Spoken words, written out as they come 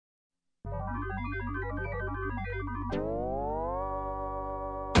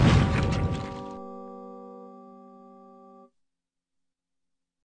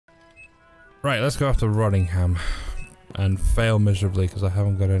Right, let's go after Rottingham and fail miserably because I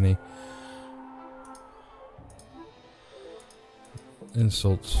haven't got any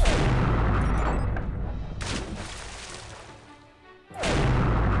insults.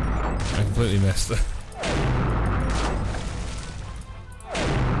 I completely missed it.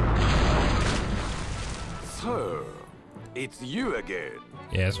 So, it's you again.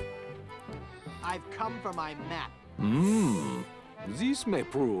 Yes. I've come for my map. This may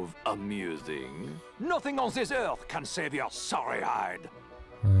prove amusing. Nothing on this earth can save your sorry hide.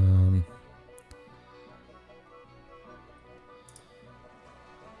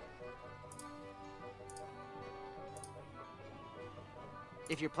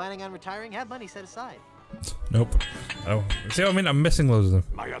 If you're planning on retiring, have money set aside. Nope. Oh, see what I mean? I'm missing loads of them.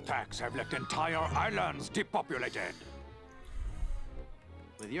 My attacks have left entire islands depopulated.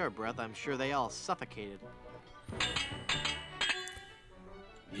 With your breath, I'm sure they all suffocated.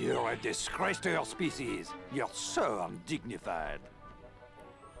 You're a disgrace to your species. You're so undignified.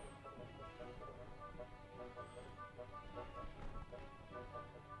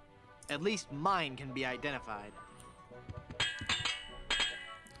 At least mine can be identified.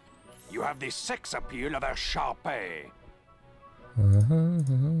 You have the sex appeal of a Sharpei.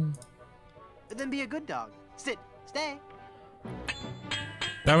 Then be a good dog. Sit. Stay.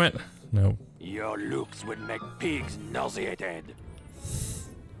 Damn it. No. Your looks would make pigs nauseated.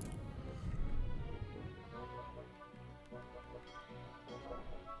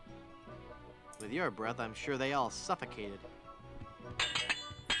 With your breath, I'm sure they all suffocated.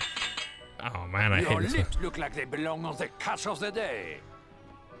 Oh man, I hate Your this. lips look like they belong on the catch of the day.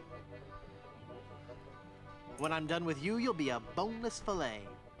 When I'm done with you, you'll be a boneless fillet.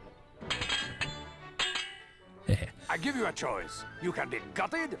 I give you a choice. You can be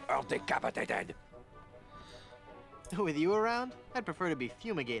gutted or decapitated. With you around, I'd prefer to be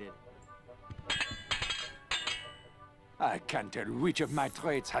fumigated. I can't tell which of my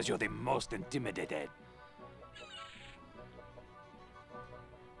traits has you the most intimidated.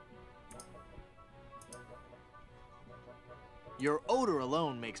 Your odor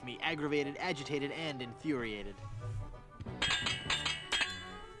alone makes me aggravated, agitated, and infuriated.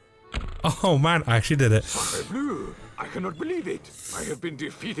 Oh man, I actually did it. Sacre bleu! I cannot believe it. I have been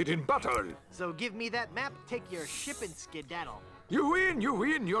defeated in battle. So give me that map, take your ship and skedaddle. You win, you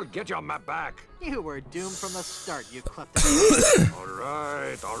win. You'll get your map back. You were doomed from the start, you cleft. All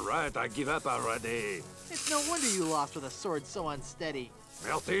right. I give up already. It's no wonder you lost with a sword so unsteady.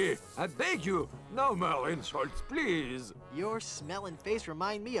 Bertie, I beg you, no more insults, please. Your smell and face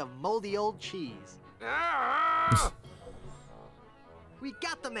remind me of moldy old cheese. Ah! We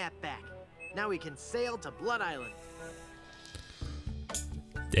got the map back. Now we can sail to Blood Island.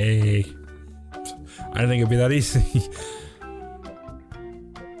 Hey. I didn't think it'd be that easy.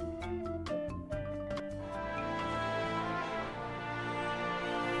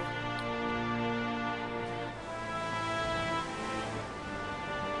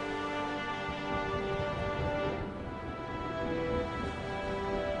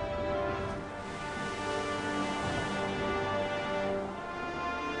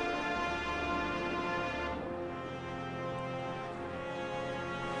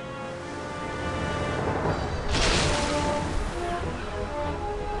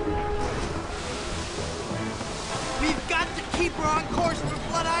 We've got to keep her on course for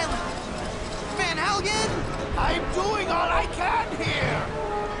Blood Island. Van Helgen! I'm doing all I can here.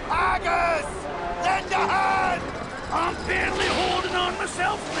 Agus, lend a hand. I'm barely holding on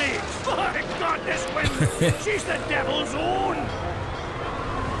myself, mate. My God, this wind. She's the devil's own.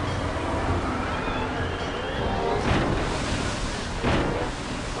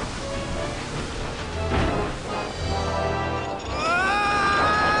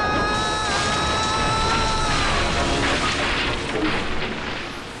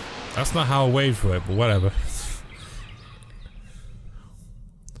 That's not how I waved for it, but whatever.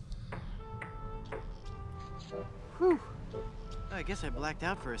 Whew. I guess I blacked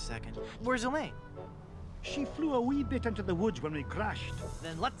out for a second. Where's Elaine? She flew a wee bit into the woods when we crashed.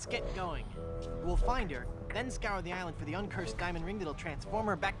 Then let's get going. We'll find her, then scour the island for the uncursed diamond ring that'll transform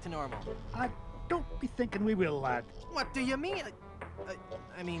her back to normal. I don't be thinking we will, lad. What do you mean?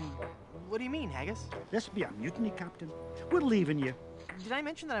 I mean, what do you mean, Haggis? This be a mutiny, Captain. We're leaving you. Did I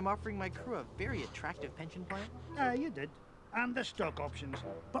mention that I'm offering my crew a very attractive pension plan? You did. And the stock options.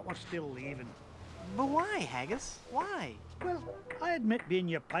 But we're still leaving. But why, Haggis? Why? Well, I admit being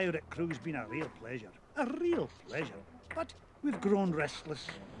your pirate crew's been a real pleasure. A real pleasure. But We've grown restless.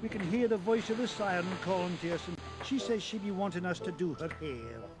 We can hear the voice of the siren calling to us, and she says she'd be wanting us to do her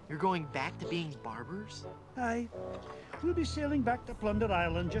hair. You're going back to being barbers? Aye. We'll be sailing back to Plunder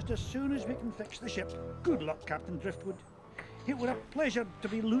Island just as soon as we can fix the ship. Good luck, Captain Driftwood. It was a pleasure to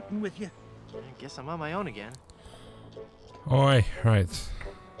be looting with you. I guess I'm on my own again. Oi, right.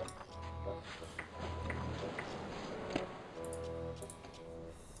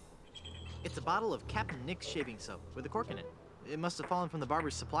 It's a bottle of Captain Nick's shaving soap with a cork in it. It must have fallen from the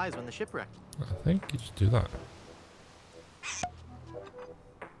barber's supplies when the ship wrecked. I think you just do that.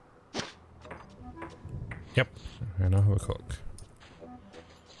 Yep, I now have a cook.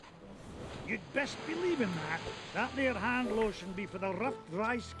 You'd best believe in that. That there hand lotion be for the rough,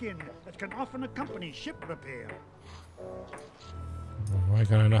 dry skin that can often accompany ship repair. Why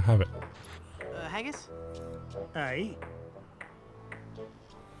can't I not have it? Haggis? Aye.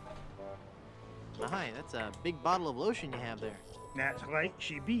 Hi, that's a big bottle of lotion you have there. That's right,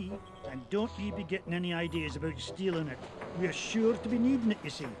 she be. And don't ye be getting any ideas about stealing it. We're sure to be needing it,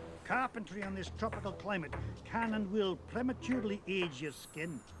 you see. Carpentry on this tropical climate can and will prematurely age your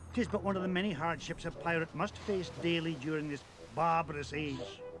skin. 'Tis but one of the many hardships a pirate must face daily during this barbarous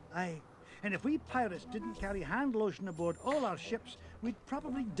age. Aye, and if we pirates didn't carry hand lotion aboard all our ships, we'd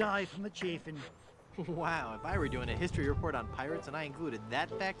probably die from the chafing. Wow, if I were doing a history report on pirates and I included that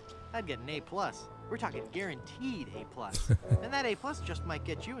fact, I'd get an A+. We're talking guaranteed A+. And that A+ just might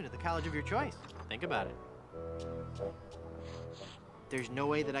get you into the college of your choice. Think about it. There's no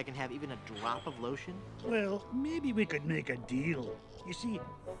way that I can have even a drop of lotion? Well, maybe we could make a deal. You see,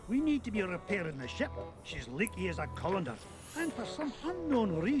 we need to be repairing the ship. She's leaky as a colander. And for some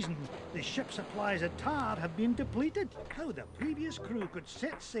unknown reason, the ship's supplies of tar have been depleted. How the previous crew could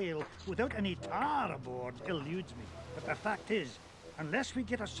set sail without any tar aboard eludes me. But the fact is, unless we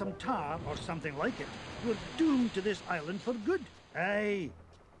get us some tar or something like it, we're doomed to this island for good. Aye,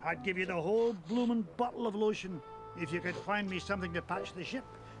 I'd give you the whole bloomin' bottle of lotion if you could find me something to patch the ship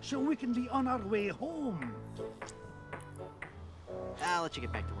so we can be on our way home. I'll let you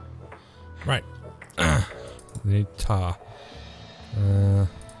get back to work. Right. We need tar.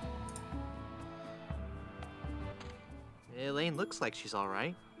 Elaine looks like she's all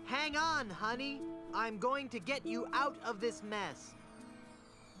right. Hang on, honey. I'm going to get you out of this mess.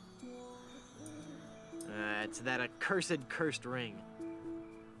 It's that accursed cursed ring.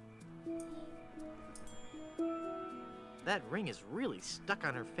 That ring is really stuck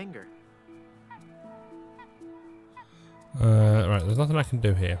on her finger. Right, there's nothing I can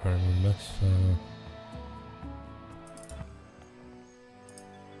do here if I remember, so...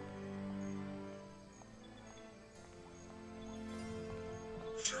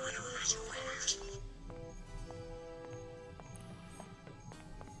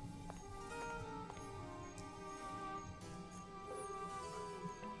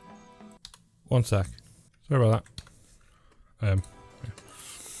 One sec. Sorry about that. Yeah.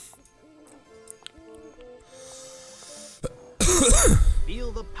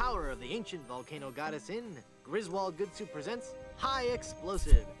 Feel the power of the ancient volcano goddess in Griswold Goodsuit presents High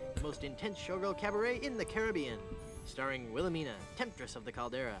Explosive, the most intense showgirl cabaret in the Caribbean. Starring Wilhelmina, Temptress of the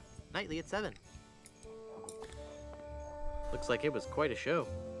Caldera, nightly at 7. Looks like it was quite a show.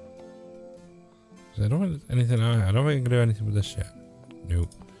 I don't want anything. I don't think I can do anything with this yet. Nope.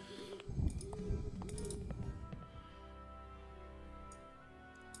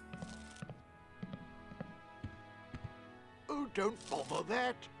 Oh, don't bother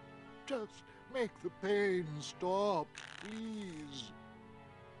that. Just make the pain stop, please.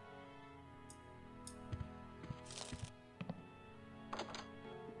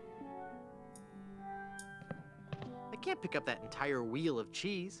 I can't pick up that entire wheel of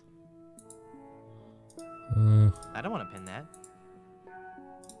cheese. I don't want to pin that.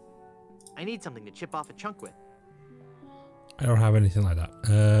 I need something to chip off a chunk with. I don't have anything like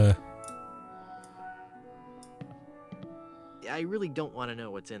that. I really don't want to know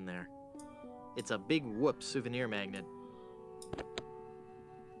what's in there. It's a big whoop souvenir magnet.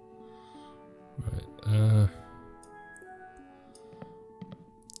 Right,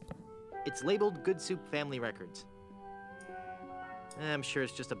 It's labeled Good Soup Family Records. I'm sure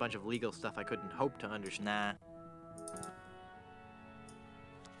it's just a bunch of legal stuff I couldn't hope to understand.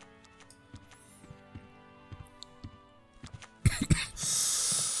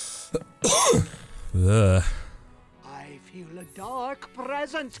 Nah. I feel a dark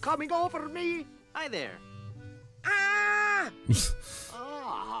presence coming over me. Hi there. Ah!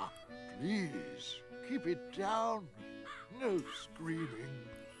 Ah! Please, keep it down. No screaming.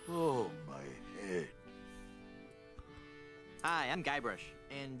 Oh, my head. Hi, I'm Guybrush.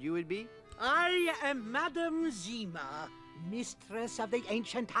 And you would be? I am Madame Zima, mistress of the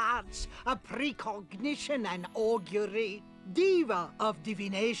ancient arts, of precognition and augury, diva of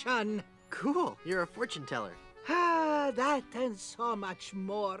divination. Cool, you're a fortune teller. Ah, that and so much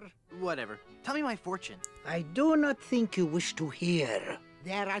more. Whatever. Tell me my fortune. I do not think you wish to hear.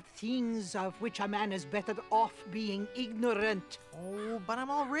 There are things of which a man is better off being ignorant. Oh, but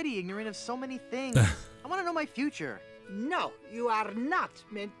I'm already ignorant of so many things. I want to know my future. No, you are not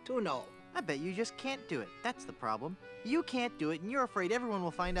meant to know. I bet you just can't do it. That's the problem. You can't do it, and you're afraid everyone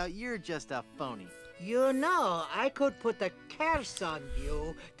will find out you're just a phony. You know, I could put a curse on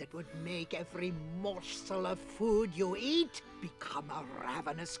you that would make every morsel of food you eat become a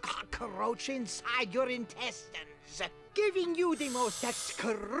ravenous cockroach inside your intestines, giving you the most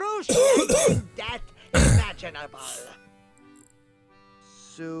excruciating death imaginable.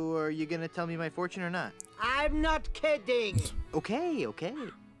 So, are you gonna tell me my fortune or not? I'm not kidding. Okay, okay.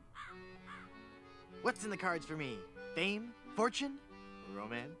 What's in the cards for me? Fame? Fortune?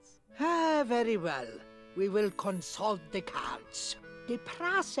 Romance? Ah, very well. We will consult the cards. The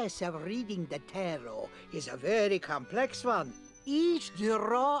process of reading the tarot is a very complex one. Each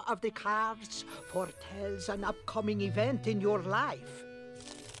draw of the cards foretells an upcoming event in your life.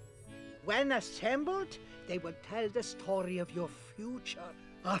 When assembled, they will tell the story of your future.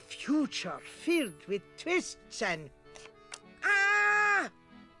 A future filled with twists and... Ah!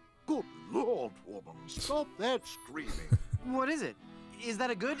 Good Lord, woman, stop that screaming. What is it? Is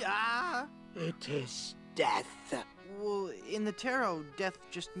that a good... Ah? It is death. Well, in the tarot, death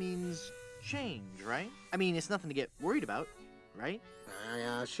just means change, right? I mean, it's nothing to get worried about, right?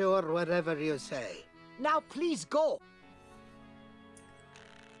 Sure, whatever you say. Now, please go.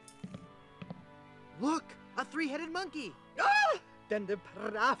 Look, a three-headed monkey. Ah! Then the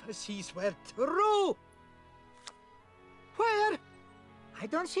prophecies were true. Where? I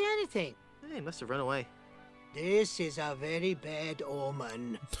don't see anything. Hey, must have run away. This is a very bad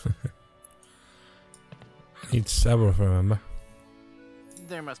omen. Needs several, remember?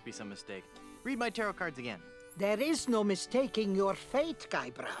 There must be some mistake. Read my tarot cards again. There is no mistaking your fate,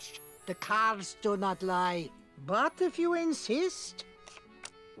 Guybrush. The cards do not lie. But if you insist,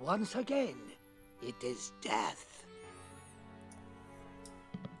 once again, it is death.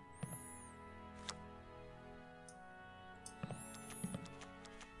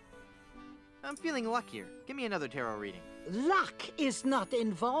 I'm feeling luckier. Give me another tarot reading. Luck is not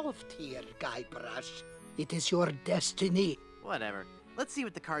involved here, Guybrush. It is your destiny. Whatever. Let's see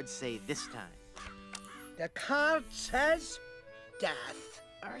what the cards say this time. The card says death.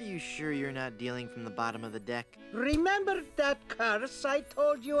 Are you sure you're not dealing from the bottom of the deck? Remember that curse I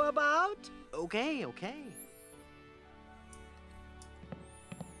told you about? Okay, okay.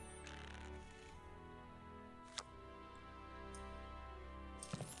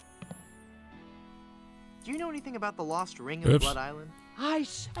 Do you know anything about the lost ring of Blood Island? I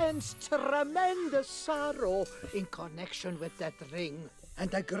sense tremendous sorrow in connection with that ring,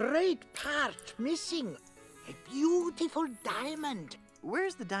 and a great part missing. A beautiful diamond.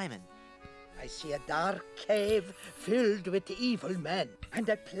 Where's the diamond? I see a dark cave filled with evil men, and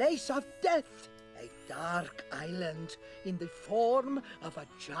a place of death. A dark island in the form of a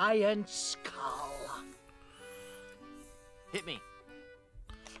giant skull. Hit me.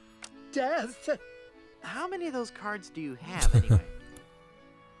 Death. How many of those cards do you have, anyway?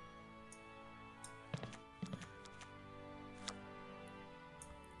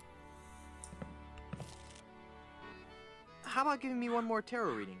 How about giving me one more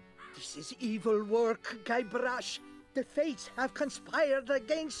tarot reading? This is evil work, Guybrush. The fates have conspired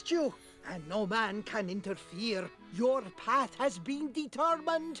against you, and no man can interfere. Your path has been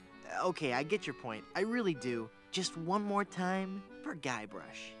determined. Okay, I get your point. I really do. Just one more time for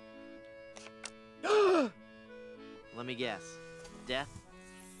Guybrush. Let me guess. Death?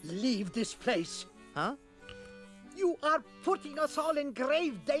 Leave this place. Huh? You are putting us all in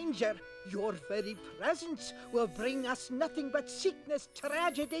grave danger. Your very presence will bring us nothing but sickness,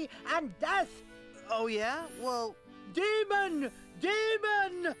 tragedy, and death. Oh, yeah? Well... Demon!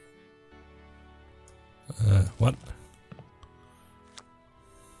 Demon! What?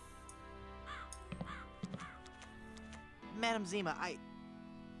 Madam Zima,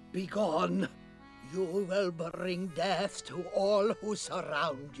 Be gone. You will bring death to all who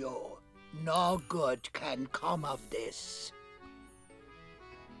surround you. No good can come of this.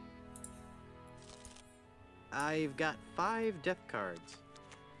 I've got 5 death cards.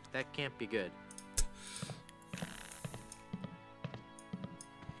 That can't be good.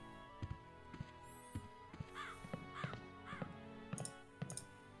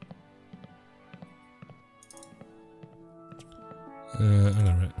 Hang on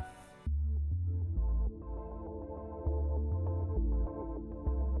a minute.